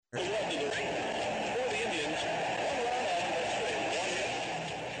For the Indians, one run on, let's see, one hit.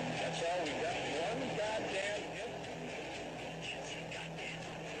 That's all. We got one goddamn hit.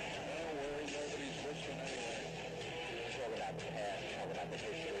 Don't worry, nobody's listening anyway. Talk about the past, talk about the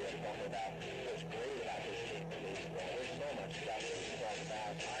history, and talk about what's great about this team. There's so much stuff to talk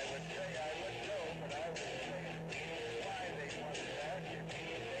about. I would say I would know, but I would say why they want that.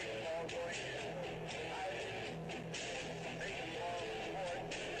 Baseball going in. Baseball sport.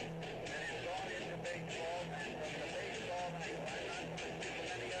 Baseball, and from the baseball, I'm not going to speak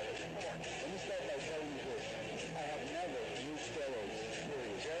of any other sport. Let me start by telling you this. I have never used steroids,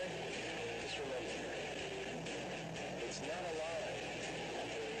 period. Jerry, just remember, it's not a lie.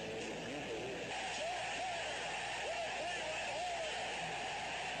 You believe it.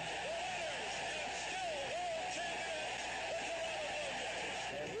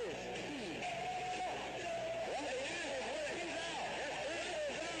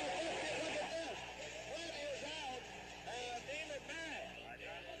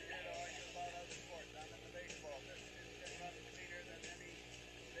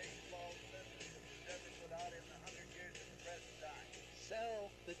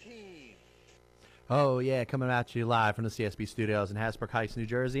 Oh, yeah, coming at you live from the CSB studios in Hasbrook Heights, New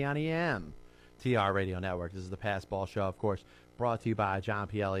Jersey on EMTR Radio Network. This is the Pass Ball Show, of course, brought to you by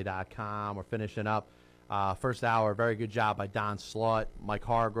JohnPLA.com. We're finishing up first hour. Very good job by Don Slaught, Mike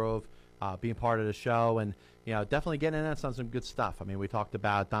Hargrove, being part of the show, and definitely getting in on some good stuff. I mean, we talked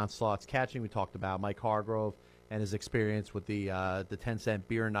about Don Slaught's catching. We talked about Mike Hargrove and his experience with the 10-cent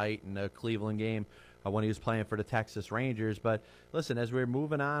beer night in the Cleveland game when he was playing for the Texas Rangers. But listen, as we're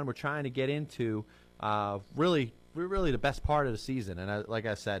moving on, we're trying to get into really the best part of the season. And like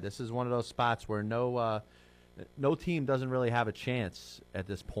I said, this is one of those spots where no team doesn't really have a chance at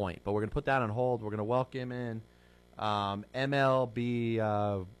this point. But we're going to put that on hold. We're going to welcome in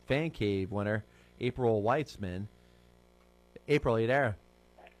MLB Fan Cave winner April Weitzman. April, are you there?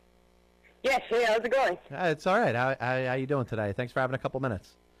 Yes, hey, how's it going? It's all right. How you doing today? Thanks for having a couple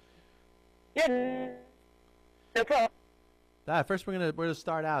minutes. Yeah, no problem. First, we're gonna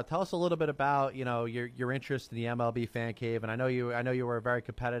start out. Tell us a little bit about your interest in the MLB Fan Cave, and I know you were very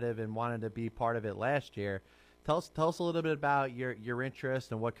competitive and wanted to be part of it last year. Tell us a little bit about your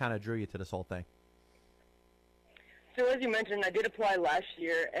interest and what kind of drew you to this whole thing. So as you mentioned, I did apply last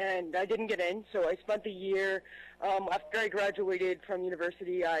year, and I didn't get in. So I spent the year after I graduated from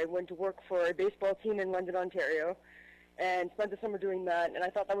university. I went to work for a baseball team in London, Ontario, and spent the summer doing that. And I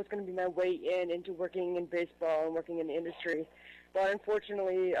thought that was going to be my way into working in baseball and working in the industry. But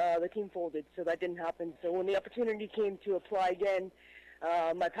unfortunately, the team folded, so that didn't happen. So when the opportunity came to apply again,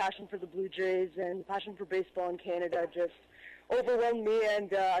 my passion for the Blue Jays and passion for baseball in Canada just overwhelmed me. And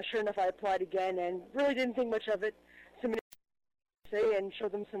sure enough, I applied again and really didn't think much of it. And show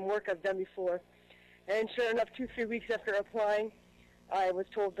them some work I've done before. And sure enough, 2-3 weeks after applying, I was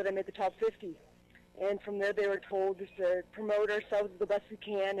told that I made the top 50. And from there, they were told just to promote ourselves the best we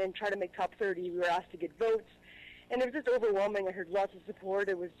can and try to make top 30. We were asked to get votes. And it was just overwhelming. I heard lots of support.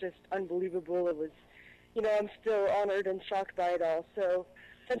 It was just unbelievable. It was, I'm still honored and shocked by it all. So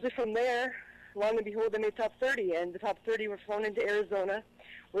essentially from there, long and behold, I made top 30. And the top 30 were flown into Arizona,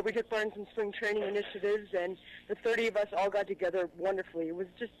 where we took part in some spring training initiatives, and the 30 of us all got together wonderfully. It was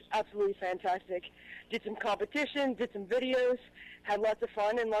just absolutely fantastic. Did some competition, did some videos, had lots of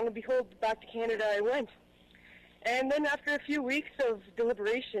fun, and long and behold, back to Canada I went. And then after a few weeks of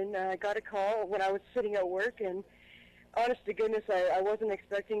deliberation, I got a call when I was sitting at work, and honest to goodness, I wasn't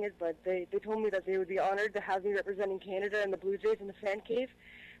expecting it, but they told me that they would be honored to have me representing Canada and the Blue Jays in the Fan Cave.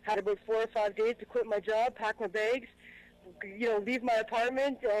 Had about 4 or 5 days to quit my job, pack my bags, leave my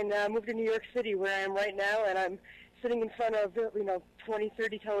apartment and move to New York City, where I am right now, and I'm sitting in front of 20,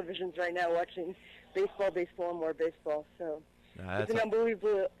 30 televisions right now watching baseball, and more baseball. So it's an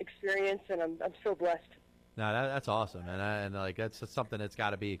unbelievable experience, and I'm so blessed. No, that's awesome, and that's something that's got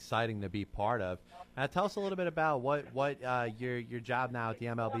to be exciting to be part of. Tell us a little bit about what your job now at the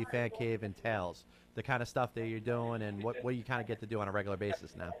MLB Fan Cave entails, the kind of stuff that you're doing, and what you kind of get to do on a regular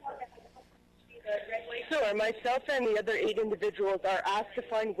basis now. Sure. Myself and the other 8 individuals are asked to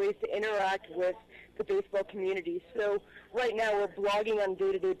find ways to interact with the baseball community. So right now we're blogging on a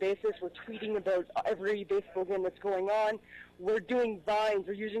day-to-day basis. We're tweeting about every baseball game that's going on. We're doing vines.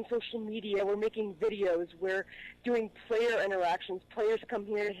 We're using social media. We're making videos. We're doing player interactions. Players come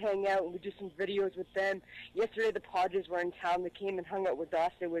here to hang out, and we do some videos with them. Yesterday, the Padres were in town. They came and hung out with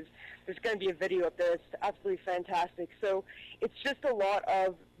us. There's going to be a video up there. It's absolutely fantastic. So it's just a lot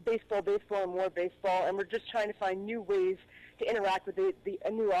of baseball, and more baseball, and we're just trying to find new ways to interact with a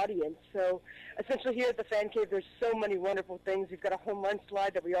new audience. So essentially here at the Fan Cave, there's so many wonderful things. We've got a home run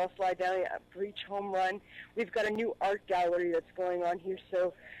slide that we all slide down for each home run. We've got a new art gallery that's going on here.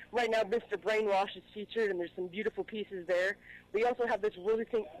 So right now, Mr. Brainwash is featured, and there's some beautiful pieces there. We also have this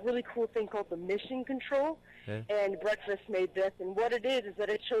really cool thing called the Mission Control, and Breakfast made this. And what it is that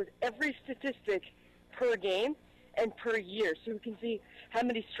it shows every statistic per game and per year, so we can see how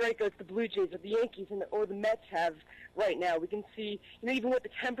many strikeouts the Blue Jays or the Yankees or the Mets have right now. We can see, even what the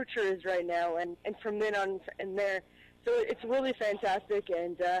temperature is right now, and from then on and there. So it's really fantastic,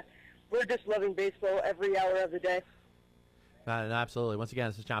 and we're just loving baseball every hour of the day. Absolutely. Once again,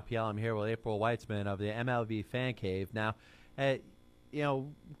 this is John Pielli. I'm here with April Weitzman of the MLB Fan Cave. Now,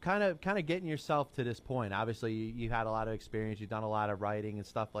 kind of getting yourself to this point. Obviously, you had a lot of experience. You've done a lot of writing and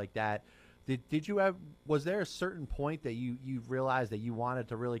stuff like that. Did you have? Was there a certain point that you realized that you wanted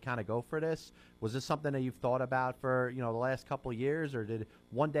to really kind of go for this? Was this something that you've thought about for the last couple of years, or did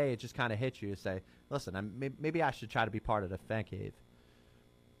one day it just kind of hit you to say, "Listen, maybe I should try to be part of the Fan Cave"?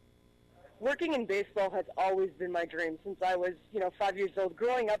 Working in baseball has always been my dream since I was 5 years old.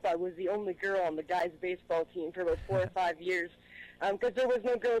 Growing up, I was the only girl on the guys' baseball team for about 4 or 5 years. Because there was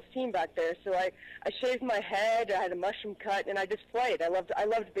no girls' team back there, so I shaved my head, I had a mushroom cut, and I just played. I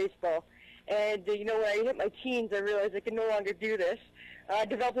loved baseball. And, when I hit my teens, I realized I could no longer do this. I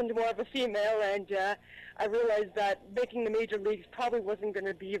developed into more of a female, and I realized that making the major leagues probably wasn't going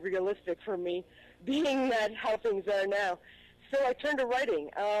to be realistic for me, being that how things are now. So I turned to writing.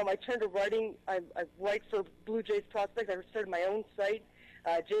 I write for Blue Jays Prospects. I started my own site,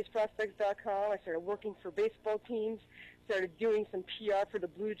 jaysprospects.com. I started working for baseball teams. Started doing some PR for the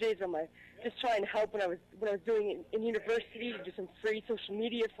Blue Jays on just trying to help when I was doing it in university, do some free social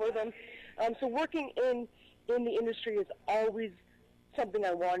media for them. So working in the industry is always something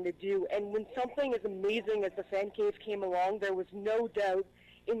I wanted to do. And when something as amazing as the Fan Cave came along, there was no doubt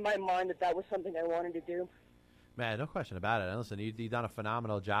in my mind that was something I wanted to do. Man, no question about it. And listen, you've done a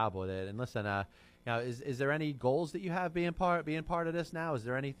phenomenal job with it. And listen, is there any goals that you have being part of this now? Is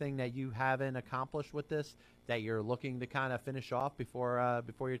there anything that you haven't accomplished with this that you're looking to kind of finish off before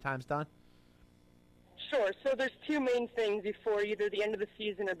your time's done? Sure. So there's two main things before either the end of the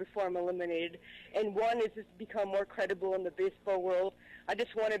season or before I'm eliminated. And one is just to become more credible in the baseball world. I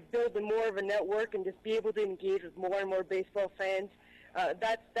just want to build more of a network and just be able to engage with more and more baseball fans.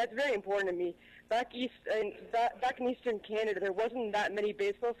 That's very important to me. Back in Eastern Canada, there wasn't that many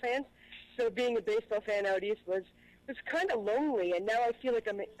baseball fans, so being a baseball fan out east was kind of lonely. And now I feel like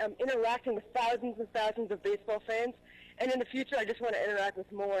I'm interacting with thousands and thousands of baseball fans, and in the future I just want to interact with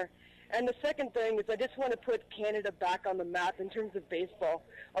more. And the second thing is I just want to put Canada back on the map in terms of baseball.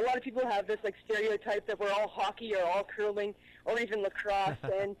 A lot of people have this stereotype that we're all hockey or all curling or even lacrosse,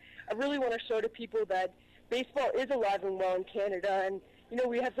 and I really want to show to people that baseball is alive and well in Canada. And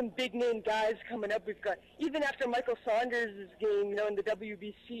we have some big name guys coming up. We've got, even after Michael Saunders' game, in the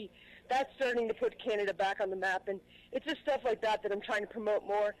WBC, that's starting to put Canada back on the map. And it's just stuff like that I'm trying to promote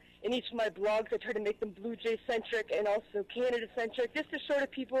more. In each of my blogs, I try to make them Blue Jays-centric and also Canada-centric, just to show to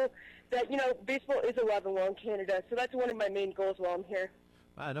people that, baseball is alive and well in Canada. So that's one of my main goals while I'm here.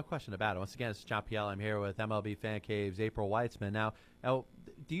 No question about it. Once again, it's John Pielli. I'm here with MLB Fan Cave's April Weitzman. Now,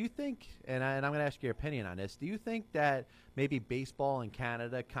 do you think, and I'm going to ask your opinion on this, do you think that maybe baseball in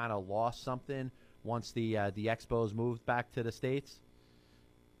Canada kind of lost something once the Expos moved back to the States?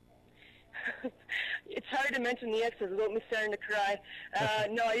 It's hard to mention the Expos without me starting to cry.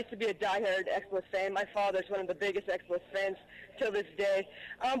 No, I used to be a diehard Expos fan. My father's one of the biggest Expos fans till this day.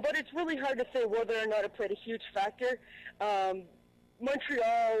 But it's really hard to say whether or not it played a huge factor.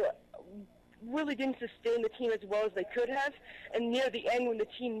 Montreal really didn't sustain the team as well as they could have, and near the end when the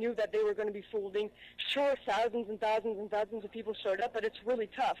team knew that they were going to be folding, sure, thousands and thousands and thousands of people showed up, but it's really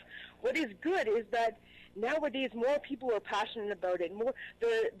tough. What is good is that nowadays more people are passionate about it.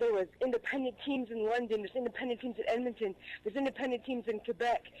 There was independent teams in London, there's independent teams in Edmonton, there's independent teams in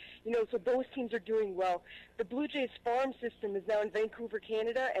Quebec, so those teams are doing well. The Blue Jays farm system is now in Vancouver,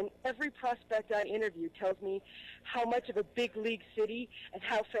 Canada, and every prospect I interview tells me how much of a big league city and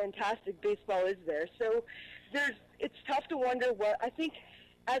how fantastic baseball is there. So it's tough to wonder what, I think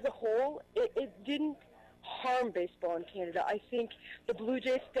as a whole, it didn't harm baseball in Canada. I think the Blue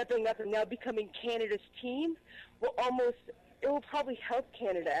Jays stepping up and now becoming Canada's team it will probably help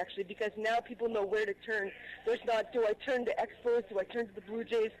Canada, actually, because now people know where to turn. There's not, do I turn to Expos? Do I turn to the Blue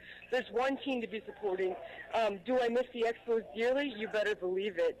Jays? There's one team to be supporting. Do I miss the Expos dearly? You better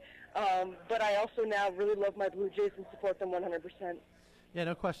believe it. But I also now really love my Blue Jays and support them 100%. Yeah,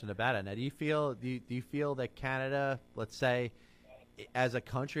 no question about it. Now, do you feel that Canada, let's say, as a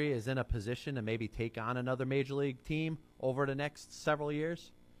country, is in a position to maybe take on another major league team over the next several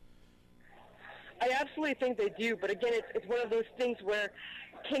years? I absolutely think they do, but again, it's one of those things where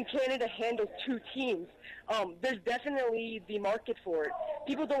can Canada handle two teams? There's definitely the market for it.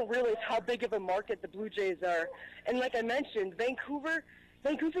 People don't realize how big of a market the Blue Jays are. And like I mentioned, Vancouver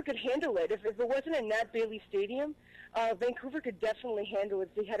could handle it. If it wasn't a Nat Bailey Stadium, Vancouver could definitely handle it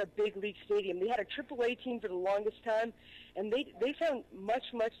if they had a big league stadium. They had a AAA team for the longest time, and they found much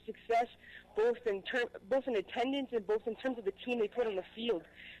success both in attendance and both in terms of the team they put on the field.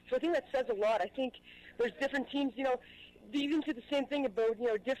 So I think that says a lot. I think there's different teams, they even said the same thing about,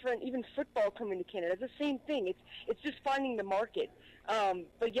 different, even football coming to Canada. It's the same thing. It's just finding the market.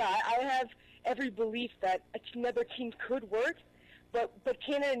 But yeah, I have every belief that another team could work, but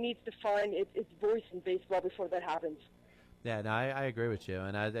Canada needs to find its voice in baseball before that happens. Yeah, no, I agree with you,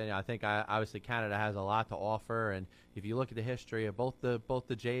 and I think obviously Canada has a lot to offer. And if you look at the history of both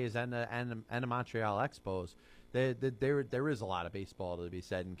the Jays and the Montreal Expos, there is a lot of baseball to be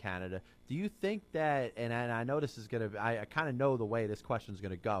said in Canada. Do you think that? And I know this is gonna. I kind of know the way this question is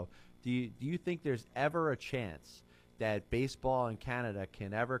gonna go. Do you think there's ever a chance that baseball in Canada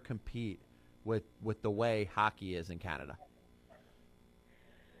can ever compete with the way hockey is in Canada?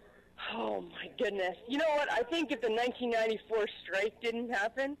 Oh, my goodness. You know what? I think if the 1994 strike didn't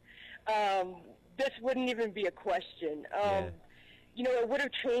happen, this wouldn't even be a question. It would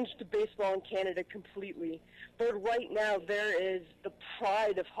have changed the baseball in Canada completely. But right now, there is the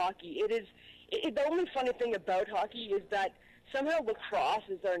pride of hockey. The only funny thing about hockey is that somehow lacrosse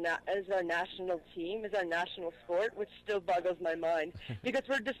is our national team, is our national sport, which still boggles my mind because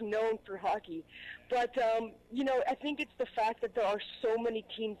we're just known for hockey. But, I think it's the fact that there are so many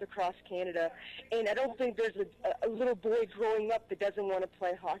teams across Canada, and I don't think there's a little boy growing up that doesn't want to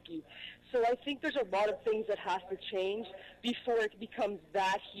play hockey. So I think there's a lot of things that have to change before it becomes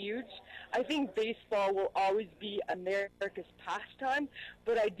that huge. I think baseball will always be America's pastime,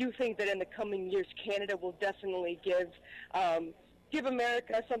 but I do think that in the coming years, Canada will definitely give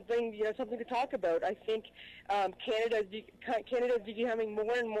America something to talk about. I think Canada is becoming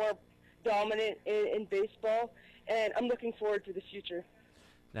more and more dominant in baseball, and I'm looking forward to the future.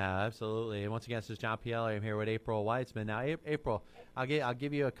 No, absolutely. And once again, this is John Pielli. I'm here with April Weitzman. Now, April, I'll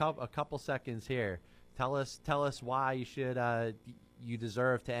give you a couple seconds here. Tell us why you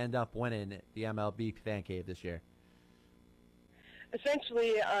deserve to end up winning the MLB Fan Cave this year.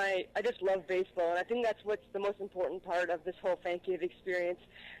 Essentially, I just love baseball, and I think that's what's the most important part of this whole Fan Cave experience.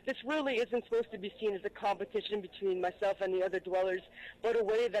 This really isn't supposed to be seen as a competition between myself and the other dwellers, but a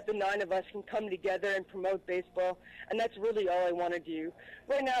way that the 9 of us can come together and promote baseball, and that's really all I want to do.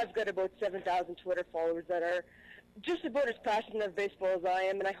 Right now, I've got about 7,000 Twitter followers that are just about as passionate of baseball as I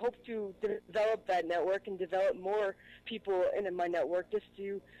am, and I hope to develop that network and develop more people in my network just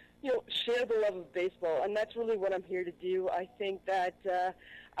to share the love of baseball, and that's really what I'm here to do. I think that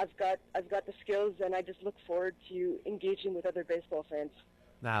I've got the skills, and I just look forward to engaging with other baseball fans.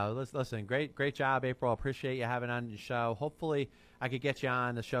 Now, listen, great job, April. Appreciate you having on the show. Hopefully, I could get you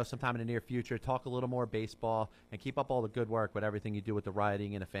on the show sometime in the near future, talk a little more baseball, and keep up all the good work with everything you do with the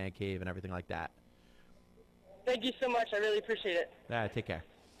writing and the Fan Cave and everything like that. Thank you so much. I really appreciate it. All right, take care.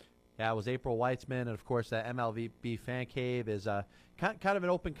 That was April Weitzman, and of course, the MLB Fan Cave is kind of an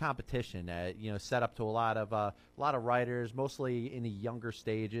open competition. Set up to a lot of writers, mostly in the younger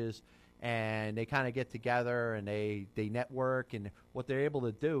stages, and they kind of get together and they network. And what they're able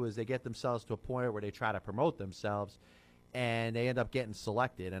to do is they get themselves to a point where they try to promote themselves, and they end up getting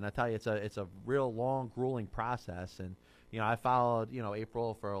selected. And I tell you, it's a real long, grueling process. And I followed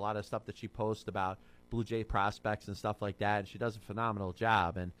April for a lot of stuff that she posts about Blue Jay prospects and stuff like that, and she does a phenomenal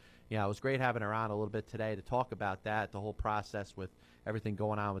job. And it was great having her on a little bit today to talk about that, the whole process with everything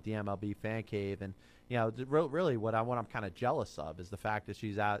going on with the MLB Fan Cave. And really what I'm kind of jealous of is the fact that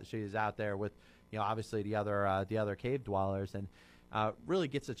she's out there with obviously the other cave dwellers, and really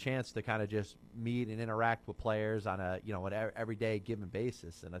gets a chance to kind of just meet and interact with players on a an everyday given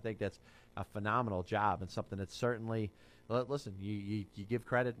basis. And I think that's a phenomenal job, and something that's certainly, listen, you give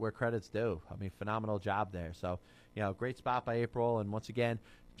credit where credit's due. I mean, phenomenal job there. So great spot by April. And once again,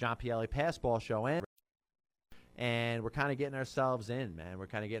 John Pielli Passball Show, and we're kind of getting ourselves in, man. We're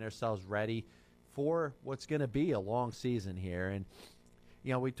kind of getting ourselves ready for what's going to be a long season here. And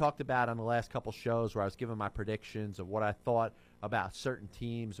we talked about on the last couple shows where I was giving my predictions of what I thought about certain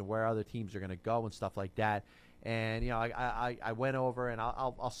teams and where other teams are going to go and stuff like that. And I went over, and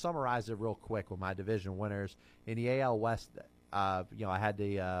I'll summarize it real quick with my division winners in the AL West. I had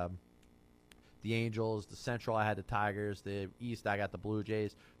the the Angels. The Central, I had the Tigers. The East, I got the Blue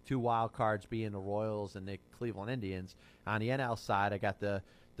Jays. 2 wild cards being the Royals and the Cleveland Indians. On the NL side, I got the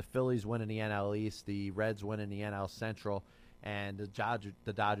Phillies winning the NL East, the Reds winning the NL Central, and the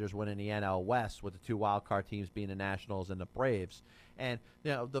Dodgers winning the NL West, with the 2 wild card teams being the Nationals and the Braves. And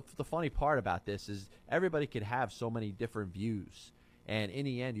the funny part about this is everybody could have so many different views, and in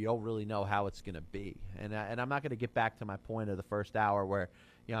the end, you don't really know how it's going to be. And I'm not going to get back to my point of the first hour where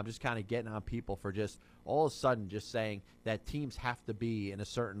I'm just kind of getting on people for just all of a sudden just saying that teams have to be in a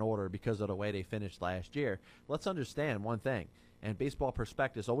certain order because of the way they finished last year. Let's understand one thing. And Baseball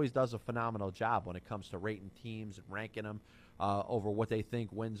Prospectus always does a phenomenal job when it comes to rating teams and ranking them over what they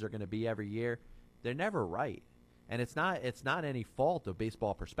think wins are going to be every year. They're never right, and it's not any fault of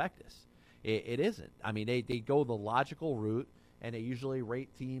Baseball Prospectus. It isn't. I mean, they go the logical route, and they usually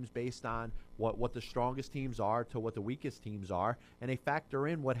rate teams based on what the strongest teams are to what the weakest teams are, and they factor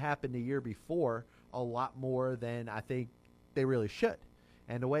in what happened the year before a lot more than I think they really should.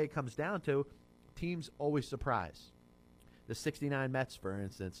 And the way it comes down to, teams always surprise. The 69 Mets, for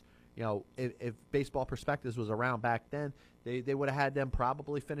instance, if Baseball Prospectus was around back then, they would have had them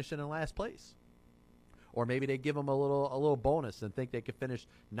probably finishing in last place. Or maybe they give them a little bonus and think they could finish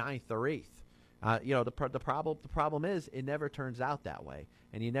 9th or 8th. The problem is it never turns out that way,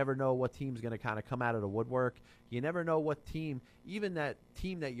 and you never know what team's going to kind of come out of the woodwork. You never know what team, even that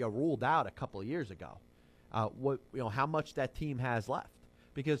team that you ruled out a couple of years ago, how much that team has left.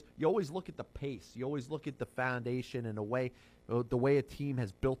 Because you always look at the pace, you always look at the foundation and the way a team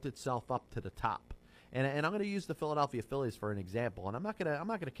has built itself up to the top. And I'm going to use the Philadelphia Phillies for an example, and I'm not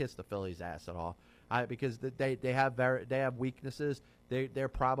going to kiss the Phillies' ass at all, because they have weaknesses. They're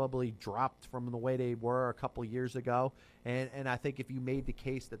probably dropped from the way they were a couple years ago, and I think if you made the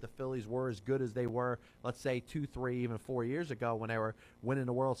case that the Phillies were as good as they were, let's say 2, 3, even 4 years ago when they were winning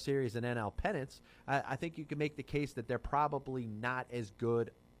the World Series and NL pennants, I think you can make the case that they're probably not as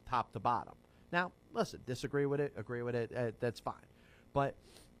good top to bottom. Now, listen, disagree with it, agree with it, that's fine, but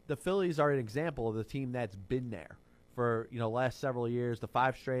the Phillies are an example of the team that's been there for last several years. The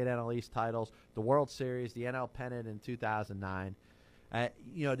 5 straight NL East titles, the World Series, the NL pennant in 2009.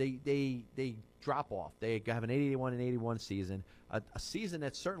 They drop off. They have an 81 season, a season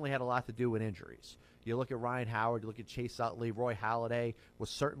that certainly had a lot to do with injuries. You look at Ryan Howard, you look at Chase Utley, Roy Halladay was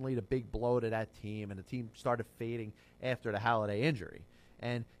certainly the big blow to that team, and the team started fading after the Halladay injury.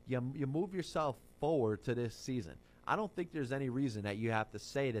 And you move yourself forward to this season. I don't think there's any reason that you have to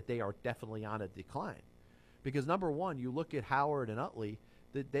say that they are definitely on a decline. Because, number one, you look at Howard and Utley,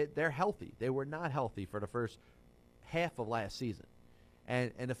 they're healthy. They were not healthy for the first half of last season.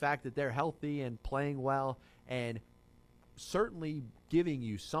 And the fact that they're healthy and playing well and certainly giving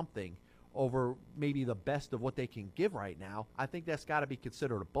you something over maybe the best of what they can give right now, I think that's got to be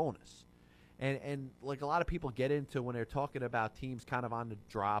considered a bonus. And like a lot of people get into when they're talking about teams kind of on the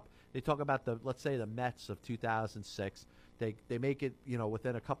drop, they talk about let's say the Mets of 2006. They make it,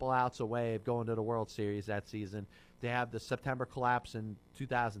 within a couple outs away of going to the World Series that season. They have the September collapse in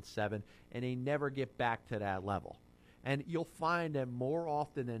 2007, and they never get back to that level. And you'll find that more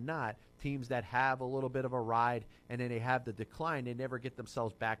often than not, teams that have a little bit of a ride and then they have the decline, they never get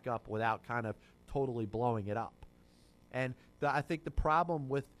themselves back up without kind of totally blowing it up. And I think the problem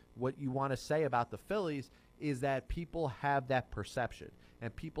with what you want to say about the Phillies is that people have that perception.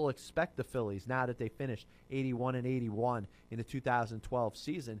 And people expect the Phillies, now that they finished 81-81 in the 2012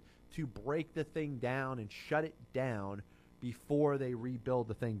 season, to break the thing down and shut it down before they rebuild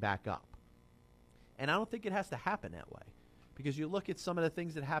the thing back up. And I don't think it has to happen that way, because you look at some of the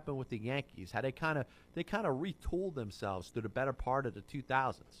things that happened with the Yankees, how they kind of retooled themselves through the better part of the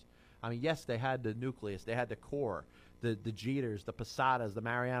 2000s. I mean, yes, they had the nucleus, they had the core, the Jeters, the Posadas, the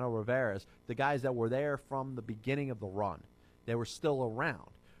Mariano Riveras, the guys that were there from the beginning of the run. They were still around.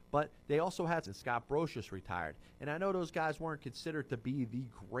 But they also had, since Scott Brosius retired, and I know those guys weren't considered to be the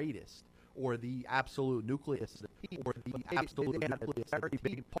greatest or the absolute nucleus or the absolute nucleus, very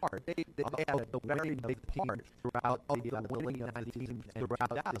big part. They had a very big part throughout the late 90s and throughout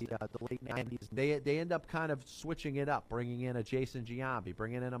the late 90s. They end up kind of switching it up, bringing in a Jason Giambi,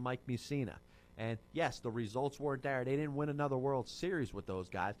 bringing in a Mike Mussina. And yes, the results weren't there. They didn't win another World Series with those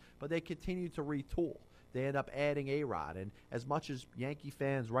guys, but they continued to retool. They end up adding A-Rod. And as much as Yankee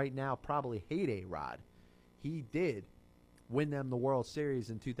fans right now probably hate A-Rod, he did win them the World Series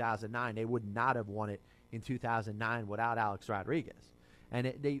in 2009. They would not have won it in 2009 without Alex Rodriguez.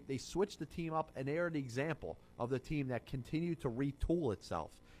 And they switched the team up, and they are the example of the team that continued to retool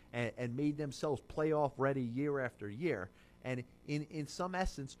itself and made themselves playoff ready year after year. And in some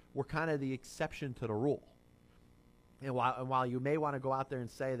essence, were kind of the exception to the rule. And while you may want to go out there and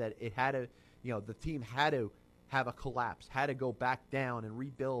say that it had the team had to have a collapse, had to go back down and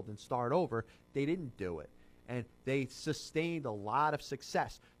rebuild and start over. They didn't do it. And they sustained a lot of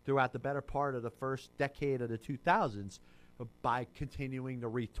success throughout the better part of the first decade of the 2000s by continuing to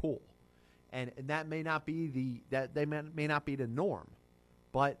retool. And that may not be may not be the norm,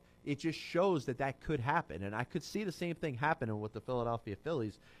 but it just shows that could happen. And I could see the same thing happening with the Philadelphia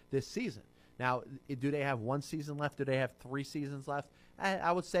Phillies this season. Now, do they have one season left? Do they have 3 seasons left?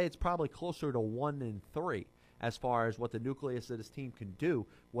 I would say it's probably closer to 1 and 3 as far as what the nucleus of this team can do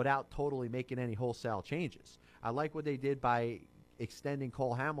without totally making any wholesale changes. I like what they did by extending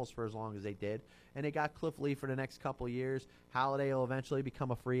Cole Hamels for as long as they did, and they got Cliff Lee for the next couple of years. Halladay will eventually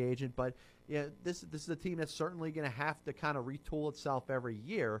become a free agent, but this is a team that's certainly going to have to kind of retool itself every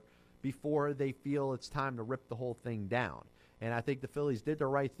year before they feel it's time to rip the whole thing down. And I think the Phillies did the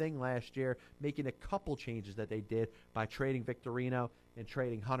right thing last year, making a couple changes that they did by trading Victorino and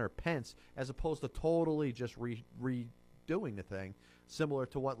trading Hunter Pence, as opposed to totally just redoing the thing, similar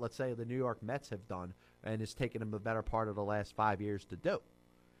to what, let's say, the New York Mets have done, and it's taken them the better part of the last 5 years to do.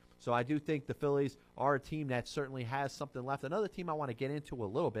 So I do think the Phillies are a team that certainly has something left. Another team I want to get into a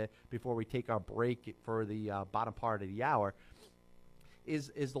little bit before we take our break for the bottom part of the hour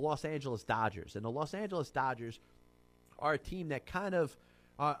is the Los Angeles Dodgers. And the Los Angeles Dodgers are a team that kind of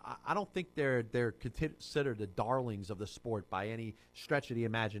I don't think they're considered the darlings of the sport by any stretch of the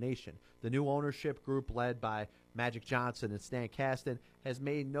imagination. The new ownership group led by Magic Johnson and Stan Kasten has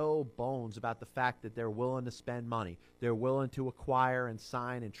made no bones about the fact that they're willing to spend money. They're willing to acquire and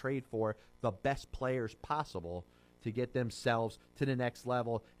sign and trade for the best players possible to get themselves to the next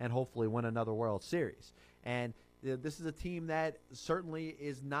level and hopefully win another World Series. And this is a team that certainly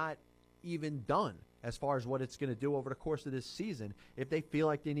is not even done as far as what it's going to do over the course of this season. If they feel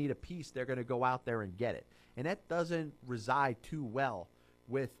like they need a piece, they're going to go out there and get it. And that doesn't reside too well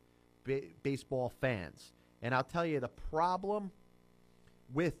with baseball fans. And I'll tell you, the problem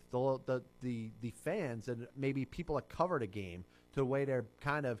with the fans and maybe people that cover the game to the way they're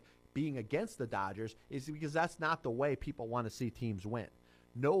kind of being against the Dodgers is because that's not the way people want to see teams win.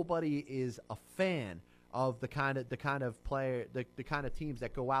 Nobody is a fan of the kind of teams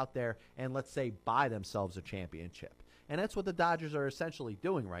that go out there and, let's say, buy themselves a championship. And that's what the Dodgers are essentially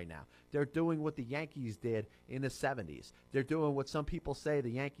doing right now. They're doing what the Yankees did in the 70s. They're doing what some people say the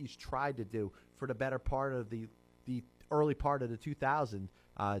Yankees tried to do for the better part of the early part of the 2000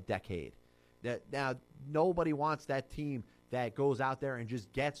 decade. Now, nobody wants that team that goes out there and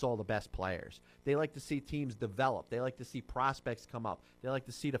just gets all the best players. They like to see teams develop. They like to see prospects come up. They like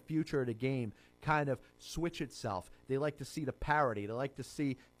to see the future of the game kind of switch itself. They like to see the parity. They like to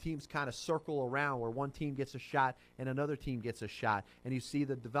see teams kind of circle around where one team gets a shot and another team gets a shot, and you see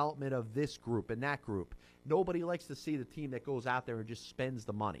the development of this group and that group. Nobody likes to see the team that goes out there and just spends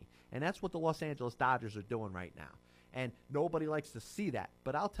the money, and that's what the Los Angeles Dodgers are doing right now, and nobody likes to see that.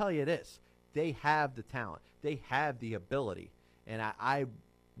 But I'll tell you this, they have the talent. They have the ability, and I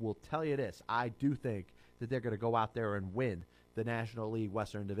will tell you this, I do think that they're going to go out there and win the National League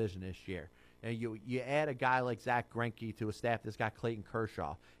Western Division this year. And you add a guy like Zach Greinke to a staff that's got Clayton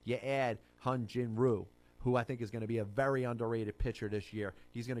Kershaw. You add Hyun Jin Ryu, who I think is going to be a very underrated pitcher this year.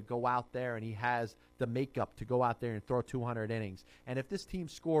 He's going to go out there, and he has the makeup to go out there and throw 200 innings. And if this team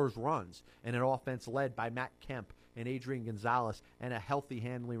scores runs and an offense led by Matt Kemp and Adrian Gonzalez and a healthy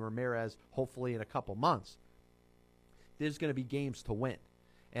Hanley Ramirez, hopefully in a couple months, there's going to be games to win.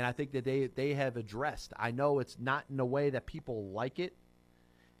 And I think that they have addressed. I know it's not in a way that people like it.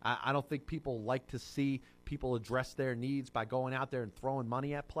 I don't think people like to see people address their needs by going out there and throwing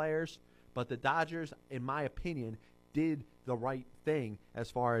money at players. But the Dodgers, in my opinion, did the right thing as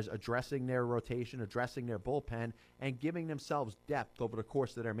far as addressing their rotation, addressing their bullpen, and giving themselves depth over the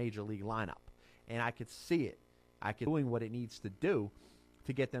course of their major league lineup. And I could see it. I could doing what it needs to do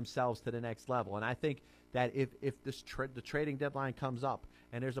to get themselves to the next level. And I think that if the trading deadline comes up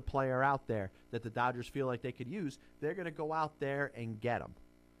and there's a player out there that the Dodgers feel like they could use, they're going to go out there and get them.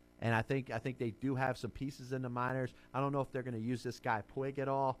 And I think they do have some pieces in the minors. I don't know if they're going to use this guy Puig at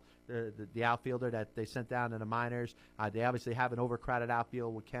all, the outfielder that they sent down in the minors. They obviously have an overcrowded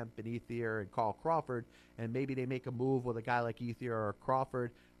outfield with Kemp and Ethier and Carl Crawford, and maybe they make a move with a guy like Ethier or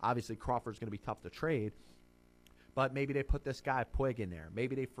Crawford. Obviously, Crawford's going to be tough to trade. But maybe they put this guy Puig in there.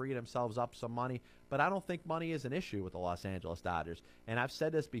 Maybe they free themselves up some money. But I don't think money is an issue with the Los Angeles Dodgers. And I've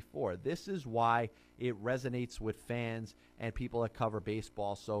said this before. This is why it resonates with fans and people that cover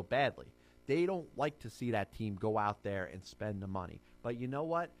baseball so badly. They don't like to see that team go out there and spend the money. But you know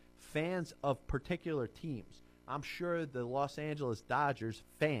what? Fans of particular teams, I'm sure the Los Angeles Dodgers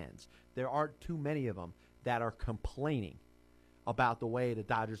fans, there aren't too many of them that are complaining about the way the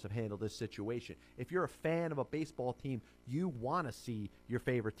Dodgers have handled this situation. If you're a fan of a baseball team, you want to see your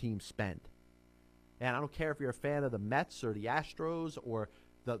favorite team spend. And I don't care if you're a fan of the Mets or the Astros or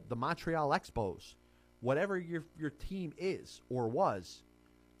the Montreal Expos. Whatever your team is or was,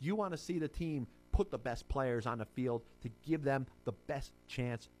 you want to see the team put the best players on the field to give them the best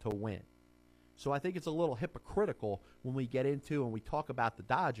chance to win. So I think it's a little hypocritical when we get into and we talk about the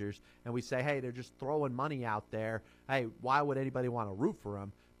Dodgers and we say, hey, they're just throwing money out there. Hey, why would anybody want to root for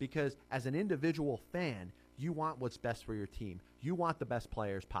them? Because as an individual fan, you want what's best for your team. You want the best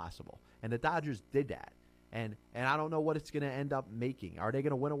players possible. And the Dodgers did that. And I don't know what it's going to end up making. Are they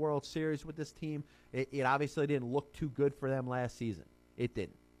going to win a World Series with this team? It obviously didn't look too good for them last season. It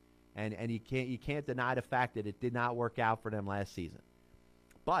didn't. And you can't deny the fact that it did not work out for them last season.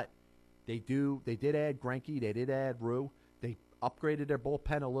 But they did add Greinke. They did add Rue. They upgraded their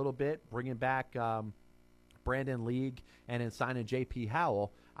bullpen a little bit, bringing back Brandon League and then signing J.P.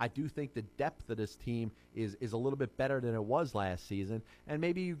 Howell. I do think the depth of this team is a little bit better than it was last season. And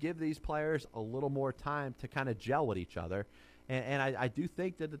maybe you give these players a little more time to kind of gel with each other. And I do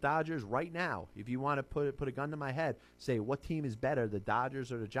think that the Dodgers right now, if you want to put a gun to my head, say what team is better, the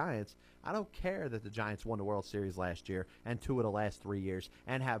Dodgers or the Giants, I don't care that the Giants won the World Series last year and 2 of the last 3 years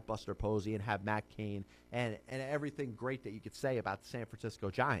and have Buster Posey and have Matt Cain and everything great that you could say about the San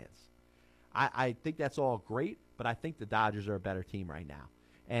Francisco Giants. I think that's all great, but I think the Dodgers are a better team right now.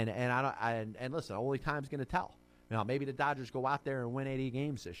 And listen, only time's going to tell. You know, maybe the Dodgers go out there and win 80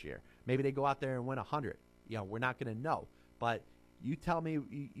 games this year. Maybe they go out there and win 100. You know, we're not going to know. But you tell me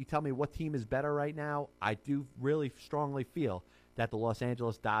what team is better right now. I do really strongly feel that the Los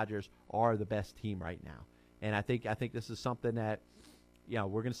Angeles Dodgers are the best team right now. And I think this is something that, you know,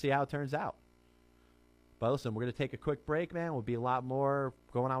 we're going to see how it turns out. But listen, we're going to take a quick break, man. We'll be a lot more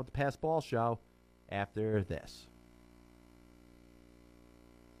going on with the Pass Ball Show after this.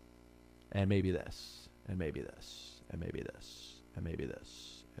 And maybe this, and maybe this, and maybe this, and maybe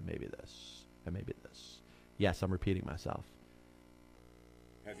this, and maybe this, and maybe this. Yes, I'm repeating myself.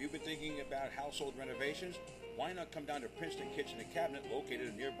 Have you been thinking about household renovations? Why not come down to Princeton Kitchen and Cabinet, located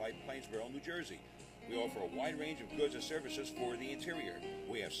in nearby Plainsboro, New Jersey? We offer a wide range of goods and services for the interior.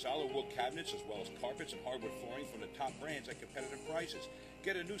 We have solid wood cabinets as well as carpets and hardwood flooring from the top brands at competitive prices.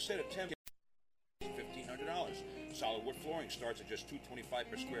 Get a new set of 10 $1,500. Solid wood flooring starts at just $225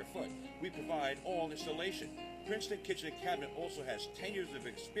 per square foot. We provide all installation. Princeton Kitchen and Cabinet also has 10 years of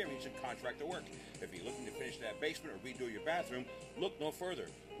experience in contractor work. If you're looking to finish that basement or redo your bathroom, look no further.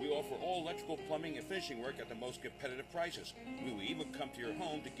 We offer all electrical, plumbing, and finishing work at the most competitive prices. We will even come to your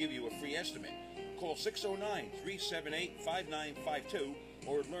home to give you a free estimate. Call 609-378-5952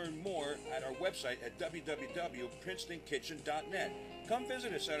 or learn more at our website at www.princetonkitchen.net. Come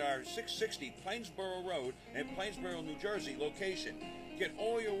visit us at our 660 Plainsboro Road in Plainsboro, New Jersey location. Get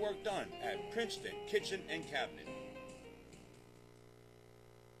all your work done at Princeton Kitchen and Cabinet.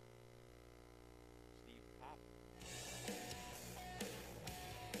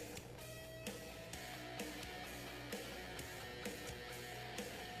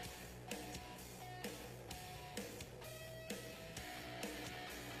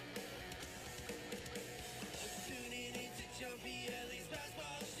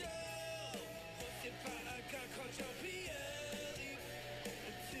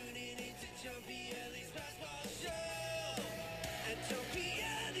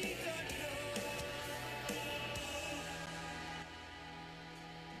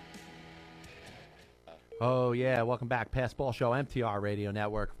 Oh, yeah. Welcome back. Pass Ball Show, MTR Radio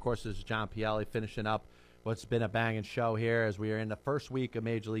Network. Of course, this is John Pielli finishing up what's been a banging show here as we are in the first week of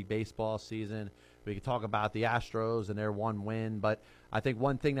Major League Baseball season. We could talk about the Astros and their one win, but I think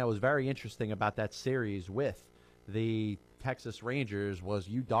one thing that was very interesting about that series with the Texas Rangers was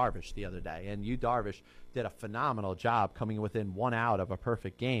Yu Darvish the other day. And Yu Darvish did a phenomenal job coming within 1 out of a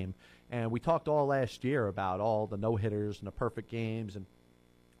perfect game. And we talked all last year about all the no-hitters and the perfect games and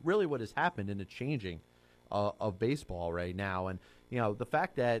really what has happened in the changing of baseball right now. And, you know, the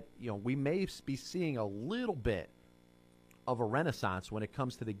fact that, you know, we may be seeing a little bit of a renaissance when it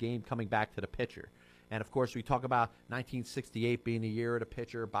comes to the game coming back to the pitcher. And, of course, we talk about 1968 being the year of the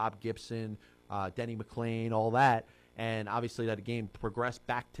pitcher, Bob Gibson, Denny McLain, all that. And obviously that game progressed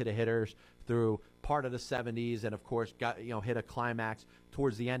back to the hitters through part of the 70s and, of course, got, you know, hit a climax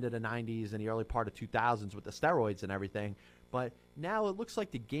towards the end of the 90s and the early part of 2000s with the steroids and everything. But now it looks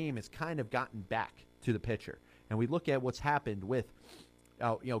like the game has kind of gotten back to the pitcher. And we look at what's happened with,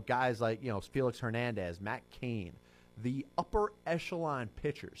 you know, guys like, you know, Felix Hernandez, Matt Cain, the upper echelon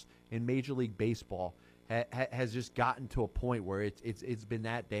pitchers in Major League Baseball has just gotten to a point where it's been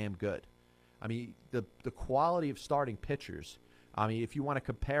that damn good. I mean, the quality of starting pitchers I mean, if you want to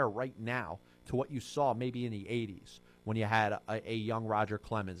compare right now to what you saw maybe in the 80s when you had a young Roger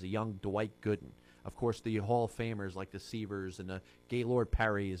Clemens, a young Dwight Gooden, of course, the Hall of Famers like the Seavers and the Gaylord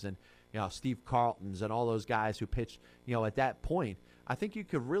Perrys and Steve Carltons and all those guys who pitched at that point, I think you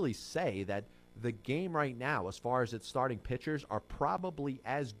could really say that the game right now, as far as its starting pitchers, are probably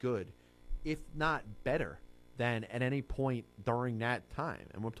as good, if not better, than at any point during that time.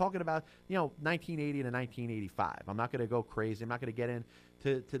 And we're talking about 1980 to 1985. I'm not going to go crazy. I'm not going to get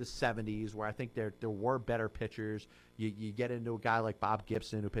into the 70s where I think there were better pitchers. You get into a guy like Bob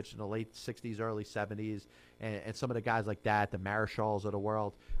Gibson who pitched in the late 60s, early 70s, and some of the guys like that, the Marishalls of the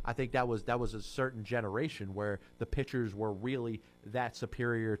world. I think that was a certain generation where the pitchers were really that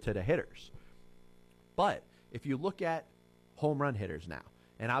superior to the hitters. But if you look at home run hitters now,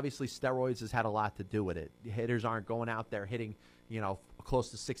 and obviously steroids has had a lot to do with it. Hitters aren't going out there hitting, close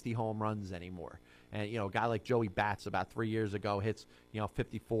to 60 home runs anymore. And, a guy like Joey Bats about 3 years ago hits,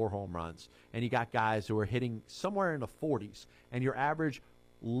 54 home runs. And you got guys who are hitting somewhere in the 40s. And your average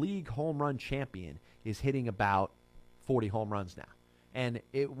league home run champion is hitting about 40 home runs now. And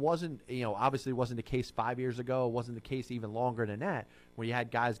it wasn't, obviously it wasn't the case 5 years ago. It wasn't the case even longer than that, where you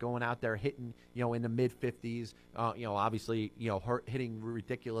had guys going out there hitting, in the mid-50s, obviously, hitting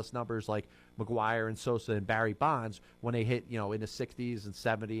ridiculous numbers like McGwire and Sosa and Barry Bonds when they hit, in the 60s and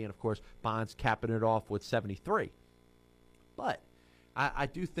 70, and, of course, Bonds capping it off with 73. But I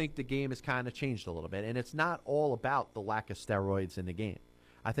do think the game has kind of changed a little bit, and it's not all about the lack of steroids in the game.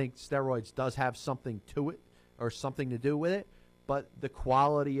 I think steroids does have something to it or something to do with it, but the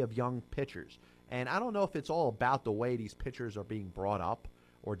quality of young pitchers. And I don't know if it's all about the way these pitchers are being brought up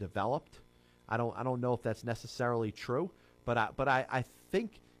or developed. I don't know if that's necessarily true, but I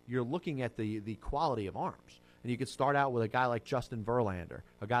think you're looking at the quality of arms. And you could start out with a guy like Justin Verlander,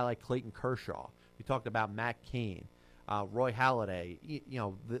 a guy like Clayton Kershaw. You talked about Matt Cain, Roy Halladay,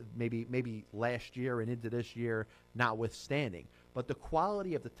 maybe last year and into this year notwithstanding. But the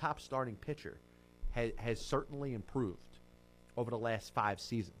quality of the top starting pitcher has certainly improved over the last 5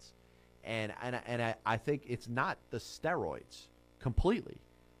 seasons. And I think it's not the steroids completely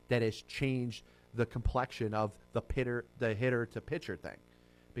that has changed the complexion of the hitter to pitcher thing.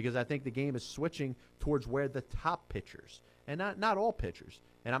 Because I think the game is switching towards where the top pitchers, and not all pitchers,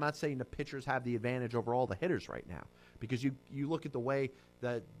 and I'm not saying the pitchers have the advantage over all the hitters right now, because you look at the way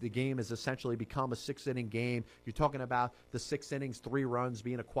that the game has essentially become a 6-inning game. You're talking about the 6 innings, 3 runs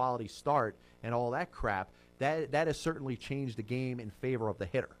being a quality start and all that crap. That has certainly changed the game in favor of the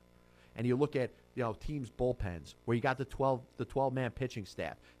hitter. And you look at teams' bullpens where you got the 12-man pitching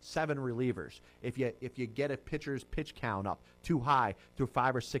staff, 7 relievers. If you get a pitcher's pitch count up too high through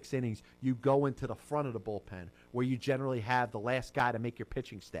 5 or 6 innings, you go into the front of the bullpen where you generally have the last guy to make your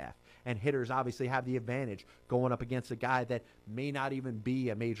pitching staff. And hitters obviously have the advantage going up against a guy that may not even be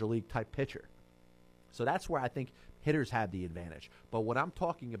a major league type pitcher. So that's where I think hitters have the advantage. But what I'm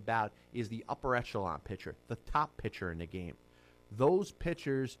talking about is the upper echelon pitcher, the top pitcher in the game. Those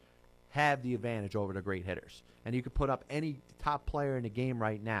pitchers have the advantage over the great hitters. And you could put up any top player in the game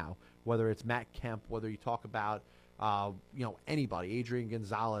right now, whether it's Matt Kemp, whether you talk about anybody, Adrian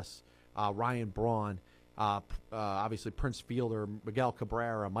Gonzalez, Ryan Braun, obviously Prince Fielder, Miguel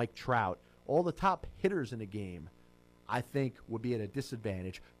Cabrera, Mike Trout, all the top hitters in the game, I think would be at a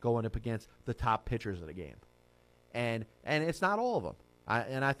disadvantage going up against the top pitchers of the game. And it's not all of them.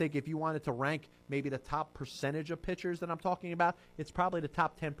 And I think if you wanted to rank maybe the top percentage of pitchers that I'm talking about, it's probably the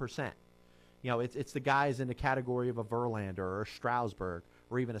top 10%. It's the guys in the category of a Verlander or a Strasburg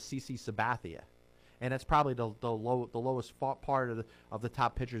or even a CC Sabathia. And that's probably the lowest part of the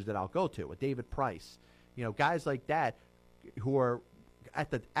top pitchers that I'll go to. A David Price. Guys like that who are at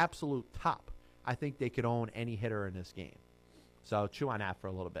the absolute top. I think they could own any hitter in this game. So chew on that for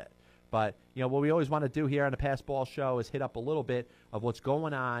a little bit. But, what we always want to do here on the Pass Ball Show is hit up a little bit of what's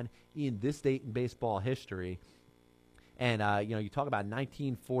going on in this date in baseball history. And, you talk about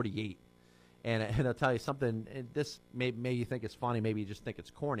 1948. And I'll tell you something, this may you think it's funny, maybe you just think it's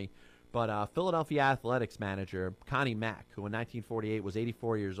corny. But Philadelphia Athletics manager Connie Mack, who in 1948 was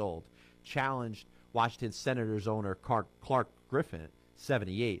 84 years old, challenged Washington Senators owner Clark Griffin,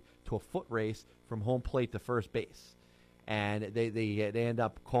 78, to a foot race from home plate to first base. And they end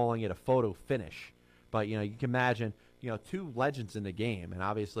up calling it a photo finish. But, you can imagine, 2 legends in the game. And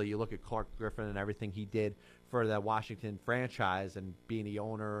obviously you look at Clark Griffin and everything he did for the Washington franchise and being the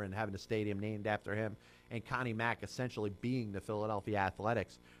owner and having a stadium named after him. And Connie Mack essentially being the Philadelphia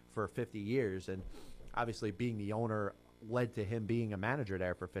Athletics for 50 years. And obviously being the owner led to him being a manager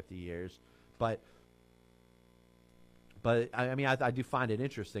there for 50 years. But I do find it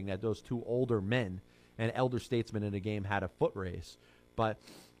interesting that those 2 older men, an elder statesman in the game had a foot race. But,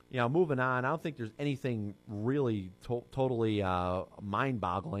 moving on, I don't think there's anything really totally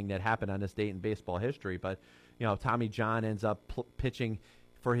mind-boggling that happened on this date in baseball history. But, Tommy John ends up pitching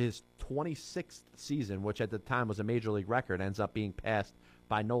for his 26th season, which at the time was a major league record, ends up being passed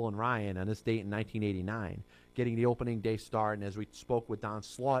by Nolan Ryan on this date in 1989, getting the opening day start. And as we spoke with Don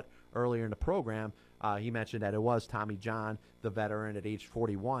Slaught earlier in the program, he mentioned that it was Tommy John, the veteran at age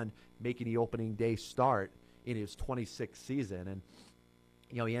 41, making the opening day start in his 26th season. And,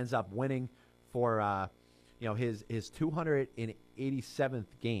 he ends up winning for, his 287th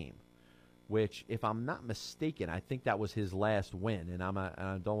game, which, if I'm not mistaken, I think that was his last win.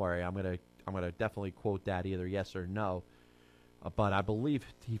 And don't worry, I'm gonna definitely quote that either yes or no. But I believe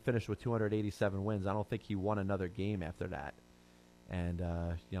he finished with 287 wins. I don't think he won another game after that. And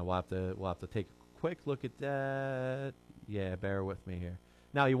we'll have to take a quick look at that. Yeah, bear with me here.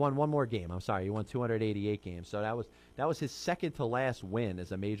 No, he won one more game. I'm sorry, he won 288 games. So that was his second to last win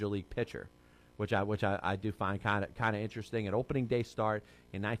as a major league pitcher, which I do find kind of interesting. An opening day start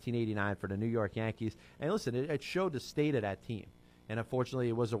in 1989 for the New York Yankees. And listen, it showed the state of that team. And unfortunately,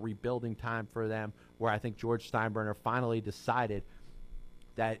 it was a rebuilding time for them, where I think George Steinbrenner finally decided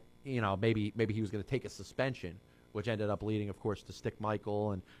that maybe he was going to take a suspension, which ended up leading, of course, to Stick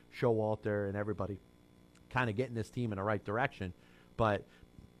Michael and Showalter and everybody kind of getting this team in the right direction. But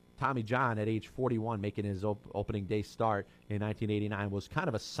Tommy John, at age 41, making his opening day start in 1989 was kind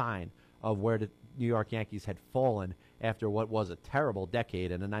of a sign of where the New York Yankees had fallen after what was a terrible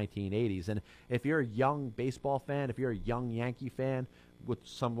decade in the 1980s. And if you're a young baseball fan, if you're a young Yankee fan with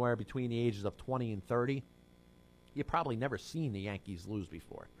somewhere between the ages of 20 and 30, you've probably never seen the Yankees lose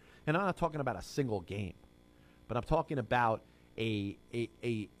before. And I'm not talking about a single game, but I'm talking about a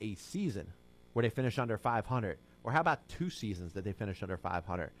season where they finish under 500. Or how about 2 seasons that they finish under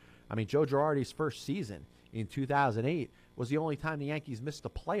 500? I mean, Joe Girardi's first season in 2008 was the only time the Yankees missed the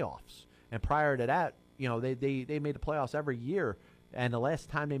playoffs. And prior to that, they made the playoffs every year, and the last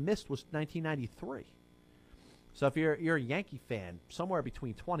time they missed was 1993. So if you're a Yankee fan, somewhere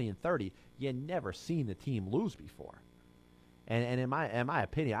between 20 and 30, you never seen the team lose before. And in my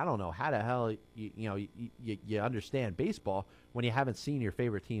opinion, I don't know how the hell you understand baseball when you haven't seen your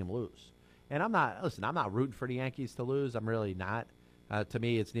favorite team lose. And I'm not rooting for the Yankees to lose. I'm really not. To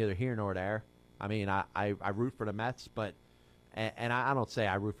me, it's neither here nor there. I mean, I root for the Mets, but and I don't say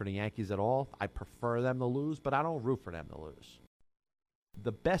I root for the Yankees at all. I prefer them to lose, but I don't root for them to lose.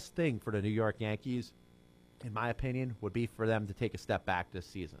 The best thing for the New York Yankees, in my opinion, would be for them to take a step back this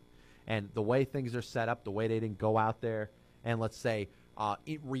season. And the way things are set up, the way they didn't go out there and, let's say,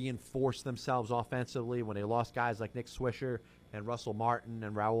 reinforce themselves offensively when they lost guys like Nick Swisher and Russell Martin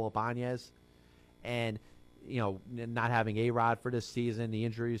and Raul Ibanez, and not having A-Rod for this season, the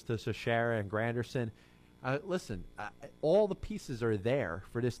injuries to Sciarra and Granderson. Listen, all the pieces are there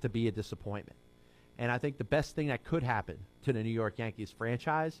for this to be a disappointment. And I think the best thing that could happen to the New York Yankees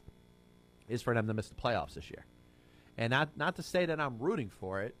franchise is for them to miss the playoffs this year. And not to say that I'm rooting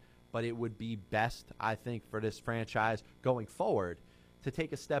for it, but it would be best, I think, for this franchise going forward to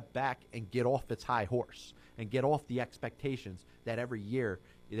take a step back and get off its high horse and get off the expectations that every year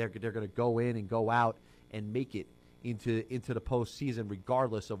they're going to go in and go out and make it into the postseason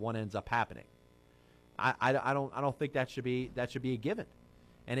regardless of what ends up happening. I don't think that should be a given,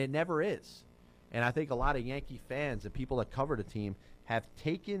 and it never is. And I think a lot of Yankee fans and people that cover the team have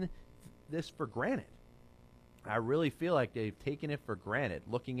taken this for granted. I really feel like they've taken it for granted,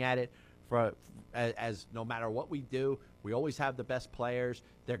 looking at it as no matter what we do, we always have the best players.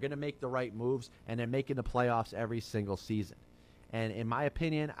 They're going to make the right moves, and they're making the playoffs every single season. And in my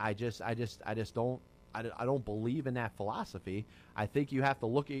opinion, I just don't believe in that philosophy. I think you have to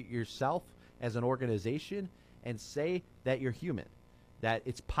look at yourself as an organization and say that you're human, that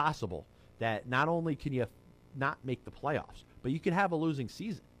it's possible that not only can you not make the playoffs, but you can have a losing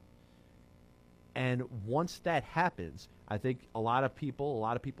season. And once that happens, I think a lot of people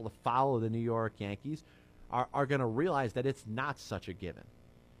that follow the New York Yankees are going to realize that it's not such a given.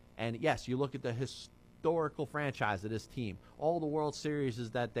 And yes, you look at the historical franchise of this team, all the World Series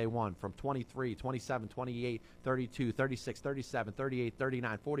that they won from 23, 27, 28, 32, 36, 37, 38,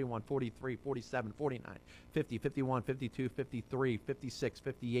 39, 41, 43, 47, 49, 50, 51, 52, 53, 56,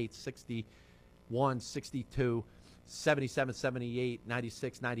 58, 61, 62, 77, 78,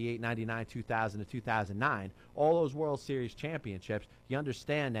 96, 98, 99, 2000, and 2009, all those World Series championships, you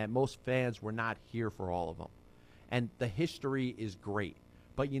understand that most fans were not here for all of them. And the history is great.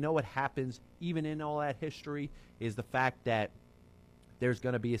 But you know what happens even in all that history is the fact that there's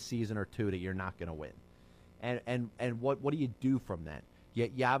going to be a season or two that you're not going to win. And what do you do from that?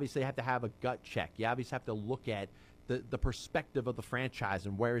 You obviously have to have a gut check. You obviously have to look at the perspective of the franchise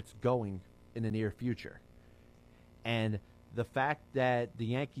and where it's going in the near future. And the fact that the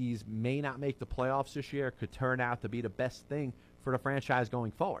Yankees may not make the playoffs this year could turn out to be the best thing for the franchise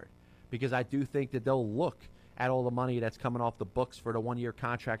going forward, because I do think that they'll look at all the money that's coming off the books for the one-year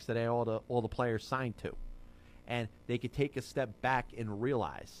contracts that all the players signed to, and they could take a step back and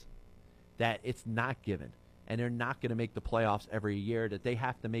realize that it's not given, and they're not going to make the playoffs every year, that they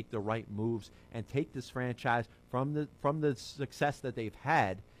have to make the right moves and take this franchise from the success that they've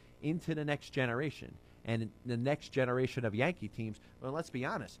had into the next generation. And the next generation of Yankee teams, well, let's be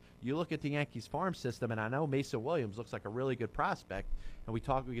honest. You look at the Yankees farm system, and I know Mason Williams looks like a really good prospect, and we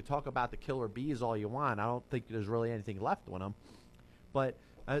could talk about the killer bees all you want. I don't think there's really anything left with them. But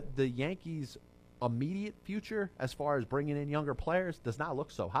the Yankees' immediate future, as far as bringing in younger players, does not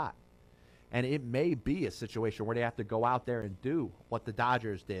look so hot. And it may be a situation where they have to go out there and do what the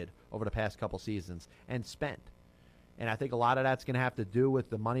Dodgers did over the past couple seasons and spend. And I think a lot of that's going to have to do with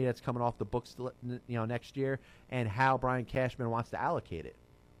the money that's coming off the books, next year, and how Brian Cashman wants to allocate it.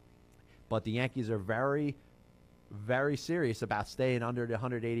 But the Yankees are very, very serious about staying under the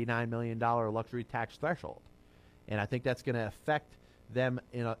 $189 million luxury tax threshold, and I think that's going to affect them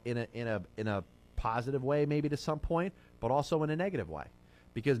in a positive way, maybe to some point, but also in a negative way,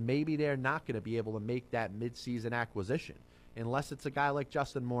 because maybe they're not going to be able to make that midseason acquisition unless it's a guy like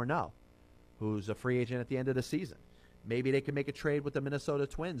Justin Morneau, who's a free agent at the end of the season. Maybe they can make a trade with the Minnesota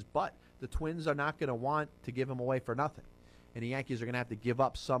Twins, but the Twins are not going to want to give him away for nothing. And the Yankees are going to have to give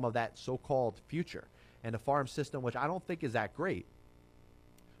up some of that so-called future. And the farm system, which I don't think is that great,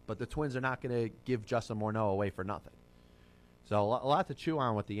 but the Twins are not going to give Justin Morneau away for nothing. So a lot to chew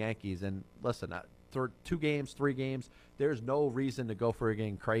on with the Yankees. And listen, 2 games, 3 games, there's no reason to go for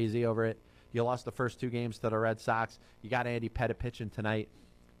getting crazy over it. You lost the first 2 games to the Red Sox. You got Andy Pettitte pitching tonight.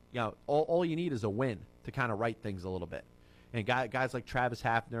 All you need is a win to kind of right things a little bit. And guys like Travis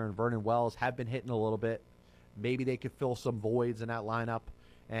Hafner and Vernon Wells have been hitting a little bit. Maybe they could fill some voids in that lineup.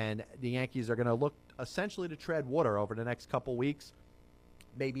 And the Yankees are going to look essentially to tread water over the next couple weeks,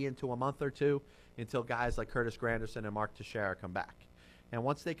 maybe into a month or two, until guys like Curtis Granderson and Mark Teixeira come back. And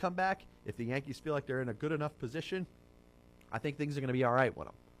once they come back, if the Yankees feel like they're in a good enough position, I think things are going to be all right with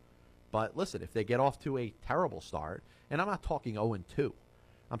them. But listen, if they get off to a terrible start, and I'm not talking 0-2,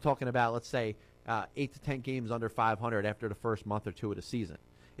 I'm talking about, let's say, 8 to 10 games under 500 after the first month or two of the season.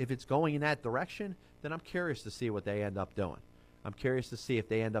 If it's going in that direction, then I'm curious to see what they end up doing. I'm curious to see if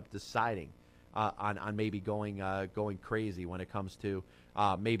they end up deciding on maybe going crazy when it comes to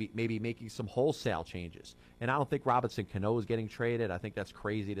maybe making some wholesale changes. And I don't think Robinson Cano is getting traded. I think that's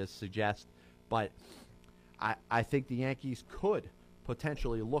crazy to suggest. But I think the Yankees could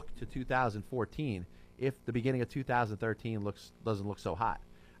potentially look to 2014 if the beginning of 2013 doesn't look so hot.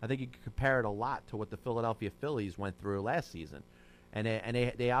 I think you can compare it a lot to what the Philadelphia Phillies went through last season. And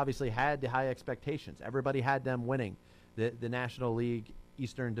they obviously had the high expectations. Everybody had them winning the National League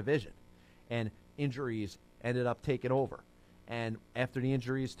Eastern Division. And injuries ended up taking over. And after the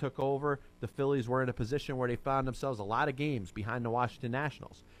injuries took over, the Phillies were in a position where they found themselves a lot of games behind the Washington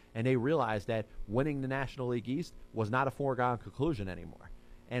Nationals. And they realized that winning the National League East was not a foregone conclusion anymore.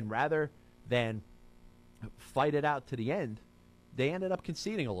 And rather than fight it out to the end, they ended up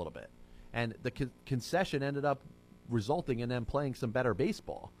conceding a little bit. And the concession ended up resulting in them playing some better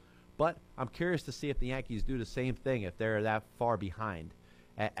baseball. But I'm curious to see if the Yankees do the same thing if they're that far behind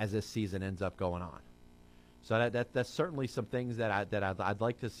as this season ends up going on. So that's certainly some things that I'd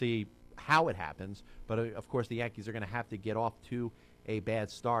like to see how it happens. But, of course, the Yankees are going to have to get off to a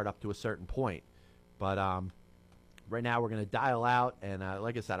bad start up to a certain point. But right now we're going to dial out. And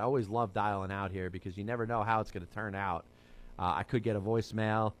like I said, I always love dialing out here because you never know how it's going to turn out. I could get a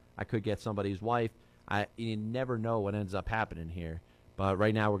voicemail. I could get somebody's wife. You never know what ends up happening here. But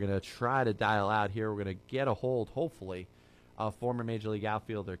right now we're going to try to dial out here. We're going to get a hold, hopefully, of former Major League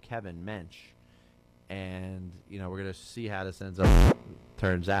outfielder Kevin Mench. And, we're going to see how this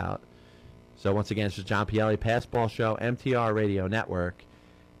turns out. So once again, it's the John Pielli Passball Show, MTR Radio Network.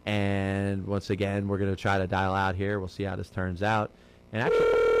 And once again, we're going to try to dial out here. We'll see how this turns out. And actually,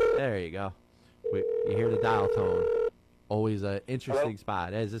 there you go. You hear the dial tone. Always an interesting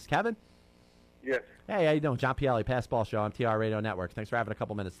spot. Is this Kevin? Yes. Hey, how you doing? John Pielli, Passball Show, MTR Radio Network. Thanks for having a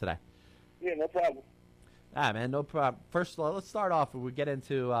couple minutes today. Yeah, no problem. Man, no problem. First, let's start off. We get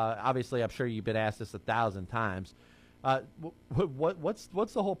into, obviously, I'm sure you've been asked this 1,000 times. What's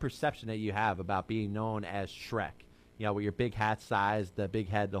the whole perception that you have about being known as Shrek? With your big hat size, the big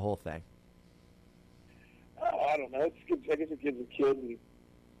head, the whole thing. Oh, I don't know. I guess it gives the kids and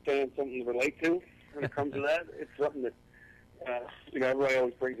fans something to relate to when it comes to that. It's something that Everybody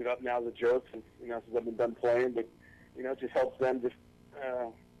always brings it up now as a joke, and since I've been done playing, but it just helps them. Just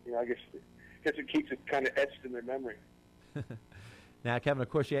I guess it keeps it kind of etched in their memory. Now, Kevin, of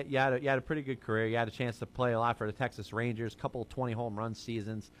course, you had a pretty good career. You had a chance to play a lot for the Texas Rangers, a couple of 20 home run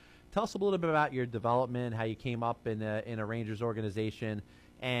seasons. Tell us a little bit about your development, how you came up in a Rangers organization,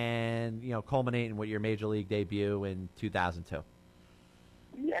 and culminating with your major league debut in 2002.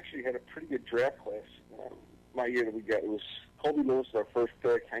 We actually had a pretty good draft class. My year that we got, it was Colby Lewis, our first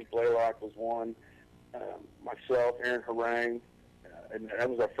pick. Hank Blaylock was one. Myself, Aaron Harang, and that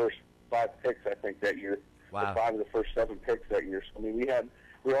was our first 5 picks, I think, that year. Wow. 5 of the first 7 picks that year. So,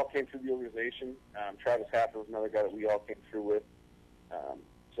 we all came through the organization. Travis Hafner was another guy that we all came through with.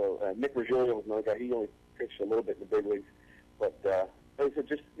 Nick Virgilio was another guy. He only pitched a little bit in the big leagues. But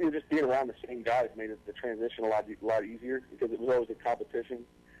just being around the same guys made the transition a lot easier, because it was always a competition,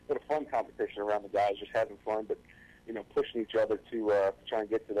 but a fun competition around the guys, just having fun, but pushing each other to try and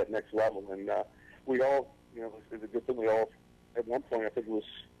get to that next level. And we all, it's a good thing. We all, at one point, I think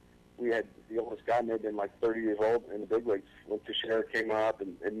we had the oldest guy maybe been like 30 years old in the big leagues when Teixeira came up,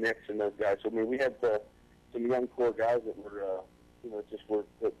 and Nix and those guys. So we had some young core guys that were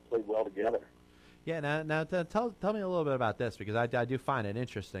that played well together. Yeah, now tell me a little bit about this, because I do find it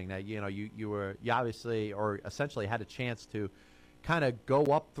interesting that you obviously, or essentially, had a chance to kind of go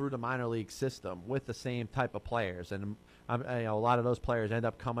up through the minor league system with the same type of players, and a lot of those players end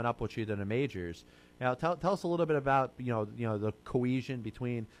up coming up with you to the majors. Tell us a little bit about the cohesion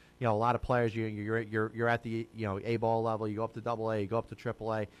between a lot of players. You're at the A ball level. You go up to AA. You go up to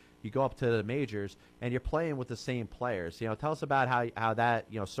AAA. You go up to the majors, and you're playing with the same players. Tell us about how that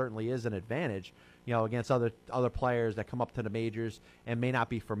certainly is an advantage against other players that come up to the majors and may not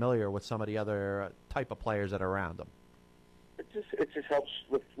be familiar with some of the other type of players that are around them. It just helps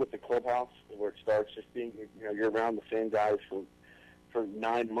with the clubhouse, where it starts just being you're around the same guys for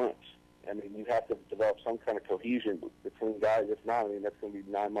 9 months. You have to develop some kind of cohesion between guys. If not, that's going to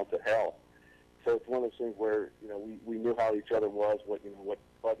be 9 months of hell. So it's one of those things where we knew how each other was, what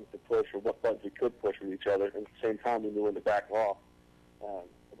buttons to push or what buttons we could push with each other. And at the same time, we knew when to back off.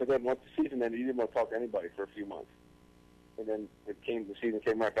 But then once the season ended, you didn't want to talk to anybody for a few months. And then the season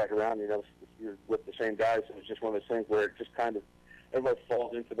came right back around. You're with the same guys. So it's just one of those things where it just kind of everybody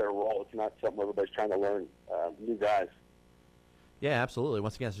falls into their role. It's not something everybody's trying to learn new guys. Yeah, absolutely.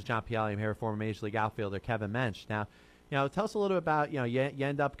 Once again, this is John Pielli. I'm here, former Major League outfielder Kevin Mensch. Now, tell us a little bit about, you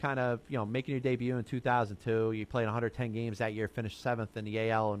end up kind of, making your debut in 2002. You played 110 games that year, finished 7th in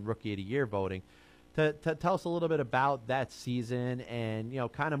the AL and Rookie of the Year voting. Tell us a little bit about that season and,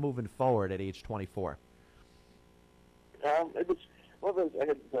 kind of moving forward at age 24. It was one of those,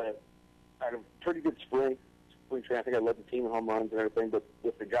 I had a pretty good spring training. I think I led the team in home runs and everything, but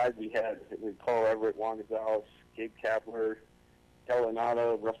with the guys we had, Carl Everett, Juan Gonzalez, Gabe Kapler,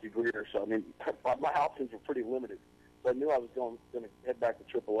 Elinado, Rusty Greer. So, my options were pretty limited. So I knew I was going to head back to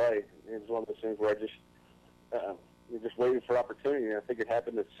AAA. It was one of those things where I just waited for opportunity. And I think it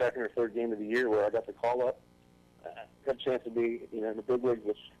happened the second or third game of the year where I got the call up. Got a chance to be in the big leagues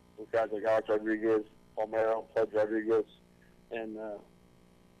with guys like Alex Rodriguez, Palmeiro, Pudge Rodriguez, and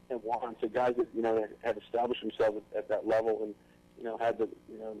Juan. So guys that had established themselves at that level and had the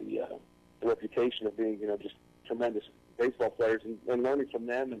reputation of being just tremendous baseball players, and learning from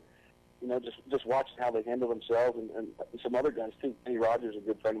them, and just watching how they handle themselves, and some other guys too. Kenny Rogers is a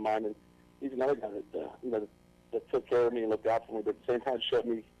good friend of mine, and he's another guy that that took care of me and looked out for me, but at the same time showed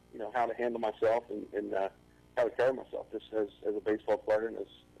me how to handle myself and how to carry myself just as a baseball player and as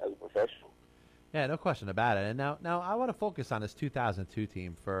a professional. Yeah, no question about it. And now I want to focus on this 2002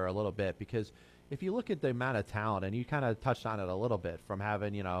 team for a little bit, because if you look at the amount of talent, and you kind of touched on it a little bit, from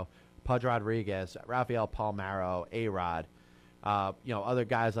having Pudge Rodriguez, Rafael Palmeiro, A-Rod, other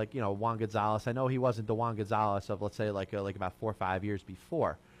guys like Juan Gonzalez. I know he wasn't the Juan Gonzalez of, let's say, like about 4 or 5 years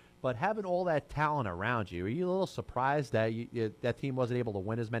before, but having all that talent around you, are you a little surprised that that team wasn't able to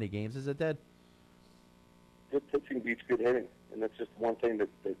win as many games as it did? Good pitching beats good hitting, and that's just one thing that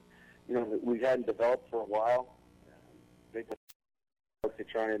we hadn't developed for a while. They to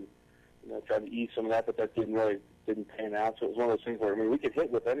try and try to ease some of that, but that didn't pan out. So it was one of those things where we could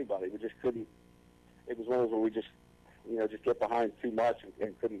hit with anybody, we just couldn't. It was one of those where we just just get behind too much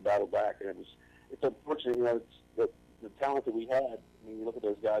and couldn't battle back. And it's unfortunate, it's the talent that we had. You look at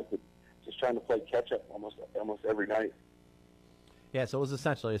those guys that just trying to play catch up almost every night. Yeah, so it was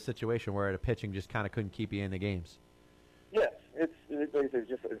essentially a situation where the pitching just kind of couldn't keep you in the games. Yes, it's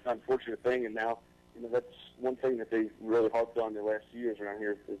just an unfortunate thing, and now that's one thing that they really harped on the last few years around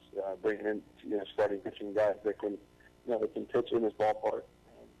here is bringing in starting pitching guys that can they can pitch in this ballpark.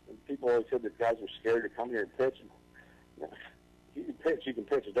 And people always said that guys were scared to come here and pitch. And, You can pitch. You can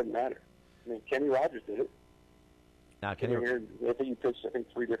pitch. It doesn't matter. I mean, Kenny Rogers did it. Now, I think he pitched, I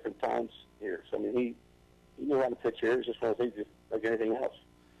think, 3 different times here. So, I mean, he knew how to pitch here. It's just one of the things, just like anything else.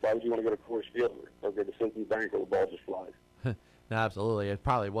 Why would you want to go to Coors Field or go to Cincinnati Bank where the ball just flies? No, absolutely. It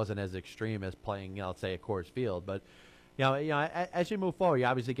probably wasn't as extreme as playing, let's say, at Coors Field. But, as you move forward, you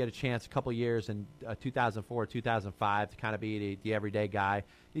obviously get a chance a couple years in 2004, 2005 to kind of be the everyday guy.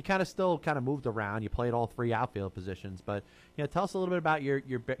 You kind of still kind of moved around. You played all 3 outfield positions. But, tell us a little bit about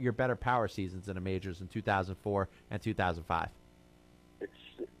your better power seasons in the majors in 2004 and 2005. It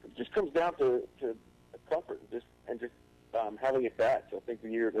just comes down to comfort and just having at-bats. I think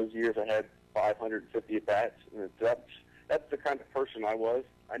those years I had 550 at-bats. And that's the kind of person I was.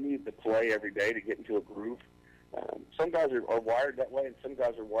 I needed to play every day to get into a groove. Some guys are wired that way, and some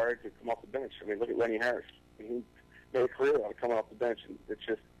guys are wired to come off the bench. I mean, look at Lenny Harris. He made a career out of coming off the bench, and that's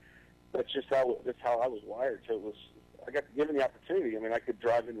how I was wired. So I got given the opportunity. I mean, I could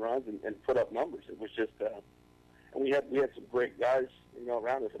drive in runs and put up numbers. It was just, and we had some great guys,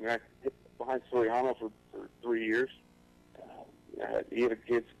 around us. I mean, I hit behind Soriano for 3 years. He had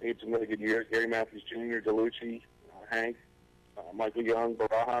some really good years. Gary Matthews Jr., DeLucci, Hank, Michael Young,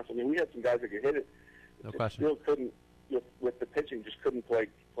 Barajas. I mean, we had some guys that could hit it. No question. Still couldn't, with the pitching, just couldn't play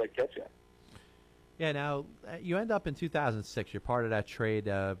catch-up. Yeah, now, you end up in 2006. You're part of that trade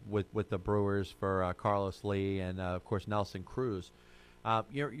with the Brewers for Carlos Lee and, of course, Nelson Cruz.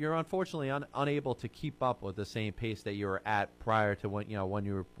 You're unfortunately unable to keep up with the same pace that you were at prior to when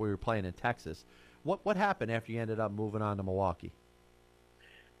we were playing in Texas. What happened after you ended up moving on to Milwaukee?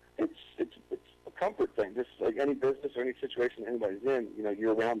 It's a comfort thing. Just like any business or any situation anybody's in,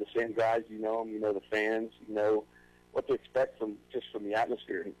 you're around the same guys. You know them. You know the fans. You know what to expect from the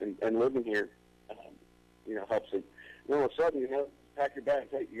atmosphere. And living here, helps it. All of a sudden, pack your bags.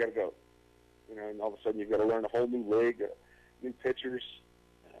 Hey, you got to go. And all of a sudden you've got to learn a whole new league, new pitchers,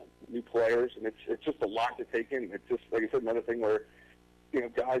 new players, and it's just a lot to take in. It's just, like I said, another thing where,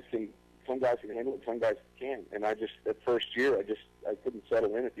 some guys can handle it, some guys can't. And that first year, I couldn't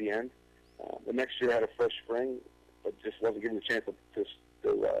settle in at the end. The next year I had a fresh spring, but just wasn't given the chance to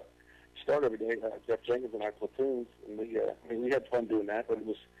start every day. Jeff Jenkins and I platoons, and we had fun doing that, but it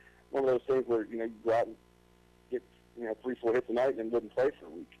was one of those things where, you go out and get, 3-4 hits a night and wouldn't play for a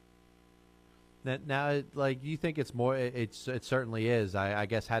week. Now, like, you think it's more? It certainly is. I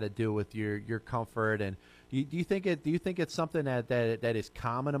guess had to do with your comfort, and do you think it's something that is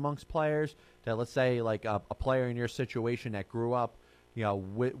common amongst players? That, let's say, like a player in your situation that grew up,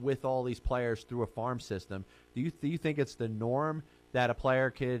 with all these players through a farm system. Do you think it's the norm that a player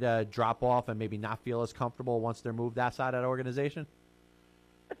could drop off and maybe not feel as comfortable once they're moved outside that organization?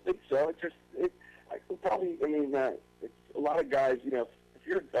 I think so. It's a lot of guys, if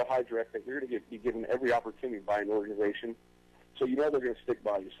you're a high director, you're going to be given every opportunity by an organization, so they're going to stick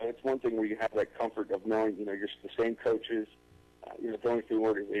by you. So it's one thing where you have that comfort of knowing, you're the same coaches, going through an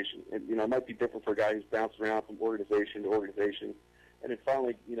organization. And, it might be different for a guy who's bounced around from organization to organization, and it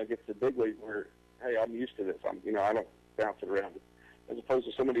finally, gets to the big league where, hey, I'm used to this. I don't bounce it around. As opposed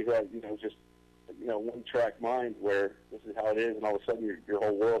to somebody who has, just, one-track mind where this is how it is, and all of a sudden your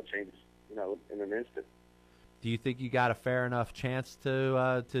whole world changes, in an instant. Do you think you got a fair enough chance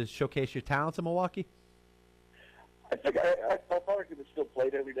to showcase your talents in Milwaukee? I think I thought I could have still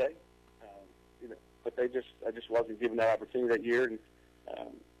played every day, but I just wasn't given that opportunity that year, and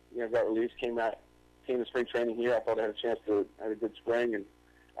got released, came to spring training here. I thought I had a chance to have a good spring, and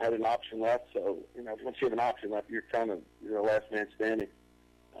I had an option left. So once you have an option left, you're the last man standing.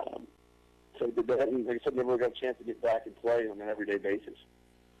 So I did that, and like I said, never got a chance to get back and play on an everyday basis.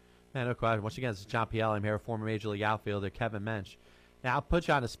 Yeah, no question. Once again, this is John Pielli. I'm here with former Major League outfielder Kevin Mench. Now, I'll put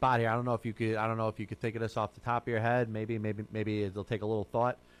you on the spot here. I don't know if you could think of this off the top of your head. Maybe it'll take a little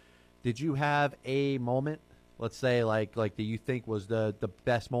thought. Did you have a moment, let's say, like that you think was the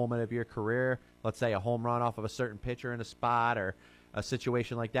best moment of your career? Let's say a home run off of a certain pitcher in a spot or a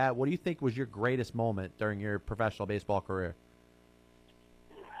situation like that. What do you think was your greatest moment during your professional baseball career?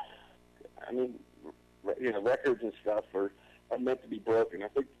 I mean, records and stuff are meant to be broken. I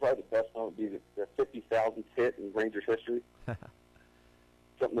think probably the best moment would be the 50,000th hit in Rangers history.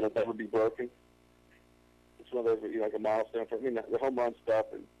 Something that'll never be broken. It's one of those, like a milestone for me. The home run stuff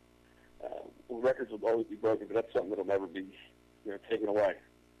and records will always be broken, but that's something that'll never be, taken away.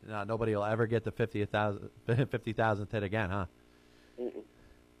 No, nobody will ever get the 50,000th hit again, huh? Mm-mm.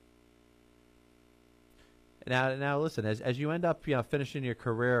 Now, listen. As you end up, finishing your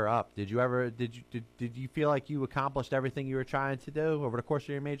career up, did you feel like you accomplished everything you were trying to do over the course of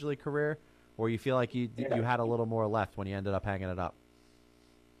your major league career, or you feel like you had a little more left when you ended up hanging it up?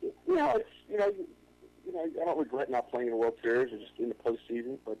 It's I don't regret not playing in the World Series or just in the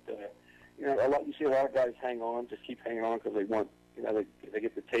postseason. But you see a lot of guys hang on, just keep hanging on because they want, they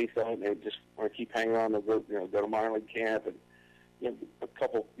get the taste of it. And they just want to keep hanging on. They'll go, go to minor league camp and a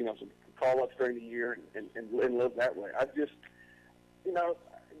couple, some call-ups during the year and live that way. I just, the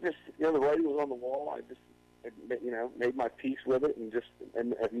writing was on the wall. I just, made my peace with it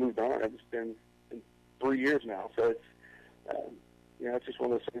and have moved on. It's been 3 years now, so it's, it's just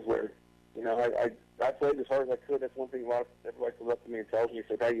one of those things where, I played as hard as I could. That's one thing everybody comes up to me and tells me,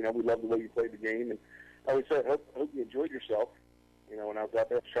 says, hey, we love the way you played the game. And I always said, I hope you enjoyed yourself. When I was out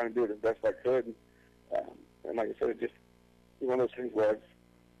there, I was trying to do it as best I could. And like I said, it just one of those things where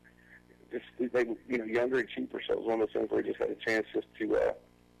younger and cheaper. So it was one of those things where I just had a chance just to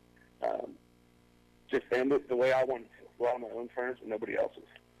just end it the way I wanted to, go out on my own terms and nobody else's.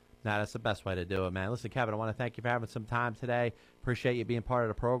 Nah, that's the best way to do it, man. Listen, Kevin, I want to thank you for having some time today. Appreciate you being part of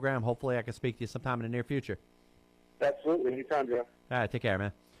the program. Hopefully I can speak to you sometime in the near future. Absolutely. Anytime, Joe. All right, take care,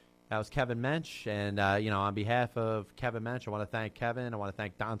 man. That was Kevin Mensch. And, on behalf of Kevin Mensch, I want to thank Kevin. I want to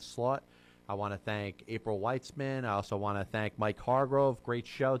thank Don Slaught. I want to thank April Weitzman. I also want to thank Mike Hargrove. Great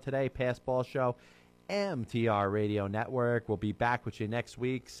show today, Passball Show, MTR Radio Network. We'll be back with you next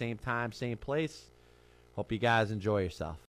week, same time, same place. Hope you guys enjoy yourself.